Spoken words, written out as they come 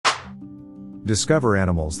Discover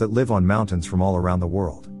animals that live on mountains from all around the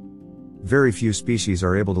world. Very few species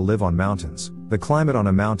are able to live on mountains. The climate on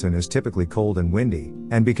a mountain is typically cold and windy,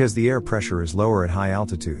 and because the air pressure is lower at high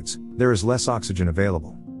altitudes, there is less oxygen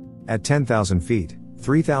available. At 10,000 feet,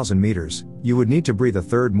 3,000 meters, you would need to breathe a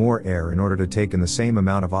third more air in order to take in the same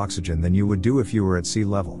amount of oxygen than you would do if you were at sea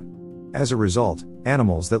level. As a result,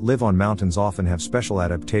 animals that live on mountains often have special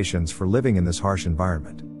adaptations for living in this harsh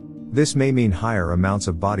environment. This may mean higher amounts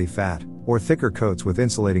of body fat, or thicker coats with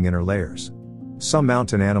insulating inner layers. Some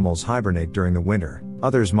mountain animals hibernate during the winter,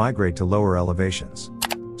 others migrate to lower elevations.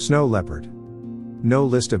 Snow leopard. No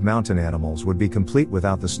list of mountain animals would be complete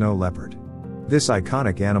without the snow leopard. This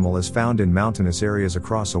iconic animal is found in mountainous areas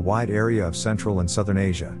across a wide area of Central and Southern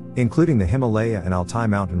Asia, including the Himalaya and Altai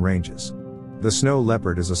mountain ranges. The snow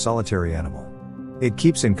leopard is a solitary animal. It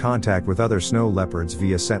keeps in contact with other snow leopards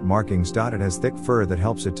via scent markings. It has thick fur that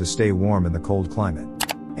helps it to stay warm in the cold climate.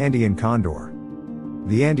 Andean condor.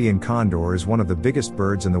 The Andean condor is one of the biggest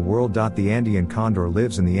birds in the world. The Andean condor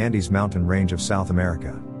lives in the Andes mountain range of South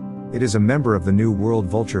America. It is a member of the New World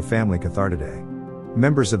vulture family Cathartidae.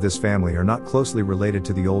 Members of this family are not closely related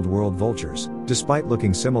to the Old World vultures, despite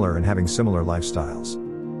looking similar and having similar lifestyles.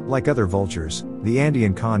 Like other vultures, the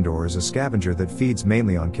Andean condor is a scavenger that feeds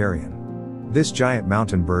mainly on carrion. This giant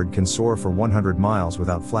mountain bird can soar for 100 miles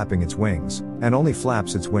without flapping its wings, and only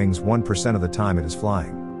flaps its wings 1% of the time it is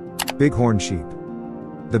flying. Bighorn sheep.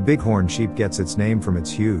 The bighorn sheep gets its name from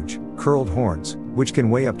its huge, curled horns, which can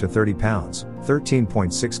weigh up to 30 pounds,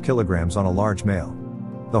 13.6 kilograms on a large male.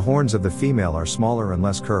 The horns of the female are smaller and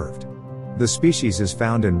less curved. The species is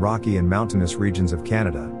found in rocky and mountainous regions of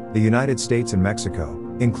Canada, the United States and Mexico,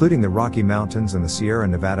 including the Rocky Mountains and the Sierra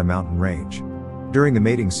Nevada mountain range. During the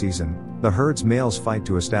mating season, the herd's males fight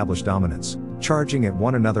to establish dominance, charging at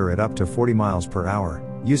one another at up to 40 miles per hour,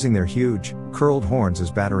 using their huge, curled horns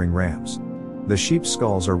as battering rams. The sheep's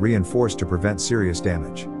skulls are reinforced to prevent serious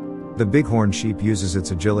damage. The bighorn sheep uses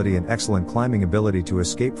its agility and excellent climbing ability to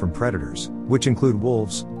escape from predators, which include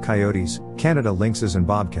wolves, coyotes, Canada lynxes and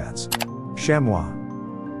bobcats. Chamois.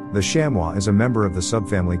 The chamois is a member of the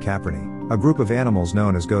subfamily Caprinae, a group of animals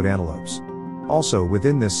known as goat antelopes. Also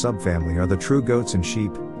within this subfamily are the true goats and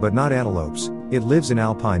sheep, but not antelopes. It lives in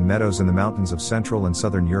alpine meadows in the mountains of Central and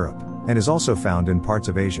Southern Europe, and is also found in parts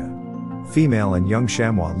of Asia. Female and young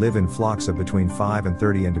chamois live in flocks of between 5 and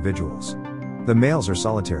 30 individuals. The males are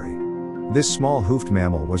solitary. This small hoofed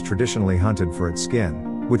mammal was traditionally hunted for its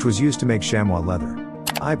skin, which was used to make chamois leather.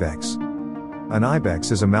 Ibex. An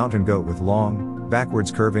ibex is a mountain goat with long,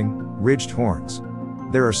 backwards curving, ridged horns.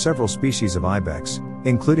 There are several species of ibex,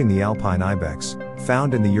 including the alpine ibex,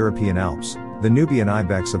 found in the European Alps, the Nubian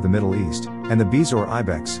ibex of the Middle East, and the bezoar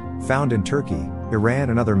ibex, found in Turkey, Iran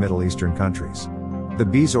and other Middle Eastern countries. The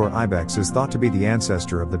bezoar ibex is thought to be the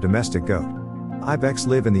ancestor of the domestic goat. Ibex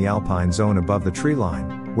live in the alpine zone above the tree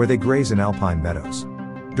line, where they graze in alpine meadows.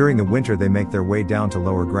 During the winter they make their way down to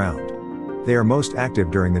lower ground. They are most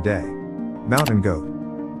active during the day. Mountain goat.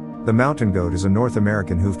 The mountain goat is a North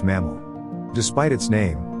American hoofed mammal. Despite its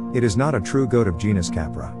name, it is not a true goat of genus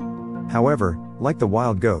Capra. However, like the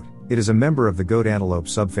wild goat, it is a member of the goat antelope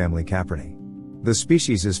subfamily Caprinae. The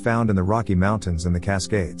species is found in the Rocky Mountains and the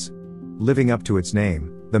Cascades. Living up to its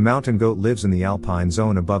name, the mountain goat lives in the alpine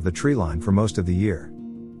zone above the tree line for most of the year.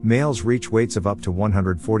 Males reach weights of up to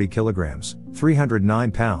 140 kilograms,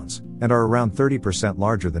 309 pounds, and are around 30%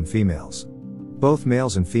 larger than females. Both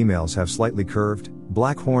males and females have slightly curved,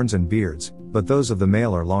 black horns and beards, but those of the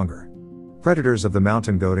male are longer. Predators of the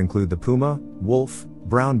mountain goat include the puma, wolf,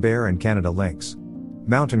 brown bear and Canada lynx.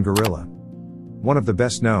 Mountain gorilla. One of the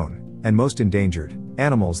best known, and most endangered,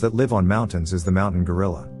 animals that live on mountains is the mountain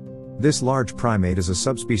gorilla. This large primate is a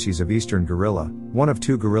subspecies of eastern gorilla, one of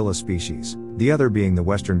two gorilla species, the other being the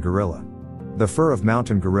western gorilla. The fur of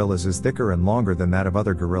mountain gorillas is thicker and longer than that of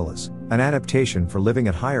other gorillas, an adaptation for living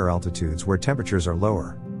at higher altitudes where temperatures are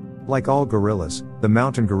lower. Like all gorillas, the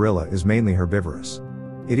mountain gorilla is mainly herbivorous.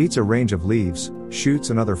 It eats a range of leaves, shoots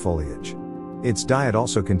and other foliage. Its diet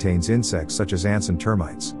also contains insects such as ants and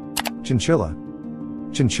termites. Chinchilla.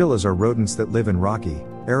 Chinchillas are rodents that live in rocky,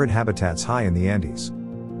 arid habitats high in the Andes.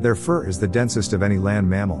 Their fur is the densest of any land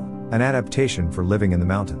mammal, an adaptation for living in the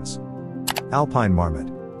mountains. Alpine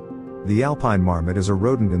marmot. The alpine marmot is a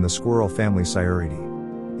rodent in the squirrel family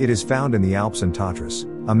Sciuridae. It is found in the Alps and Tatras,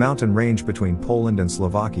 a mountain range between Poland and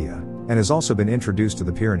Slovakia, and has also been introduced to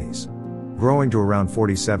the Pyrenees. Growing to around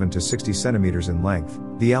 47 to 60 centimeters in length,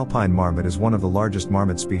 the alpine marmot is one of the largest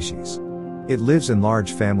marmot species. It lives in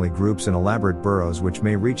large family groups in elaborate burrows which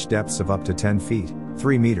may reach depths of up to 10 feet,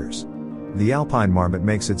 3 meters. The alpine marmot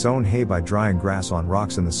makes its own hay by drying grass on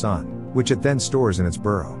rocks in the sun, which it then stores in its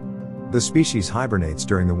burrow. The species hibernates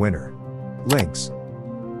during the winter. Lynx.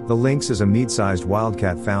 The lynx is a meat-sized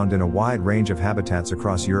wildcat found in a wide range of habitats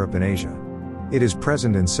across Europe and Asia. It is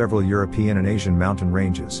present in several European and Asian mountain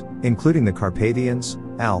ranges, including the Carpathians,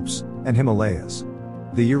 Alps, and Himalayas.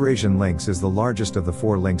 The Eurasian lynx is the largest of the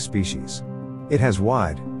 4 lynx species. It has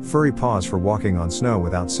wide, furry paws for walking on snow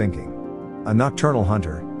without sinking. A nocturnal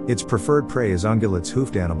hunter, its preferred prey is ungulates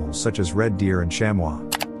hoofed animals such as red deer and chamois.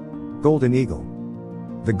 Golden eagle.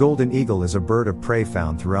 The golden eagle is a bird of prey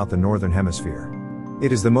found throughout the northern hemisphere.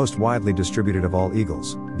 It is the most widely distributed of all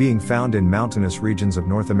eagles, being found in mountainous regions of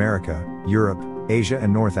North America, Europe, Asia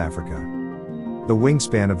and North Africa. The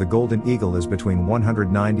wingspan of the golden eagle is between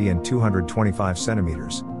 190 and 225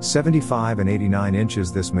 centimeters, 75 and 89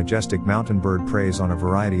 inches. This majestic mountain bird preys on a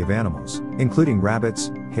variety of animals, including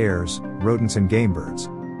rabbits, hares, rodents and game birds.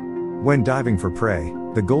 When diving for prey,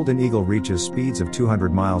 the golden eagle reaches speeds of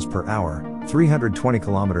 200 miles per hour, 320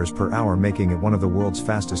 kilometers per hour, making it one of the world's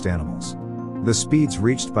fastest animals. The speeds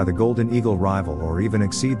reached by the golden eagle rival or even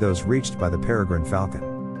exceed those reached by the peregrine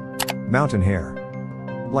falcon. Mountain hare.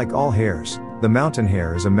 Like all hares, the mountain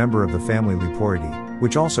hare is a member of the family Leoparidae,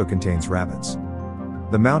 which also contains rabbits.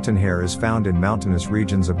 The mountain hare is found in mountainous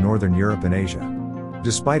regions of northern Europe and Asia.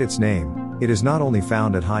 Despite its name, it is not only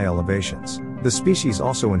found at high elevations. The species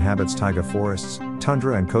also inhabits taiga forests,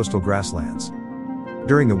 tundra and coastal grasslands.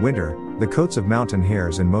 During the winter, the coats of mountain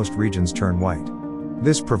hares in most regions turn white.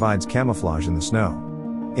 This provides camouflage in the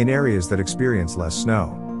snow. In areas that experience less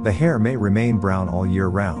snow, the hare may remain brown all year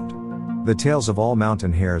round. The tails of all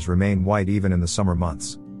mountain hares remain white even in the summer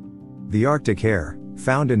months. The Arctic hare,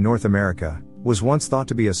 found in North America, was once thought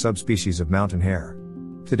to be a subspecies of mountain hare.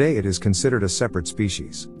 Today it is considered a separate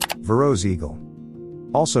species. Verreaux eagle.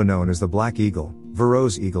 Also known as the black eagle,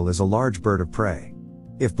 Verreaux eagle is a large bird of prey.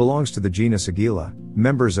 It belongs to the genus Agila,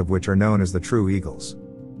 members of which are known as the true eagles.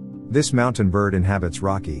 This mountain bird inhabits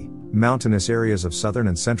rocky, mountainous areas of southern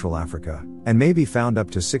and central Africa, and may be found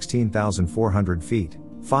up to 16,400 feet,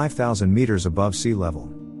 5,000 meters above sea level.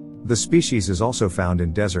 The species is also found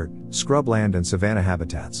in desert, scrubland and savanna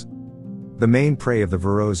habitats. The main prey of the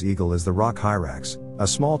Verreaux eagle is the rock hyrax, a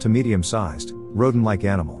small to medium-sized, rodent-like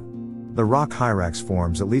animal. The rock hyrax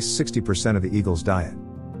forms at least 60% of the eagle's diet.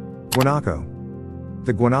 Guanaco.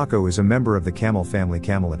 The guanaco is a member of the camel family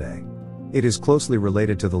Camelidae. It is closely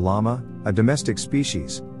related to the llama, a domestic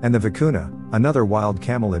species, and the vicuna, another wild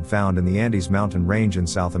camelid found in the Andes mountain range in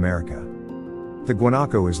South America. The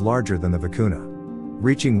guanaco is larger than the vicuna.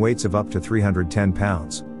 Reaching weights of up to 310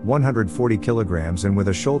 pounds, 140 kilograms and with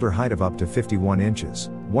a shoulder height of up to 51 inches,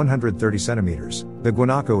 130 centimeters, the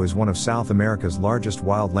guanaco is one of South America's largest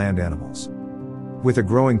wild land animals. With a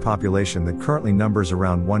growing population that currently numbers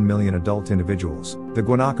around 1 million adult individuals, the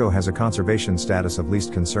guanaco has a conservation status of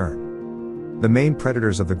least concern. The main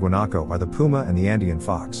predators of the guanaco are the puma and the Andean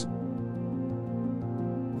fox.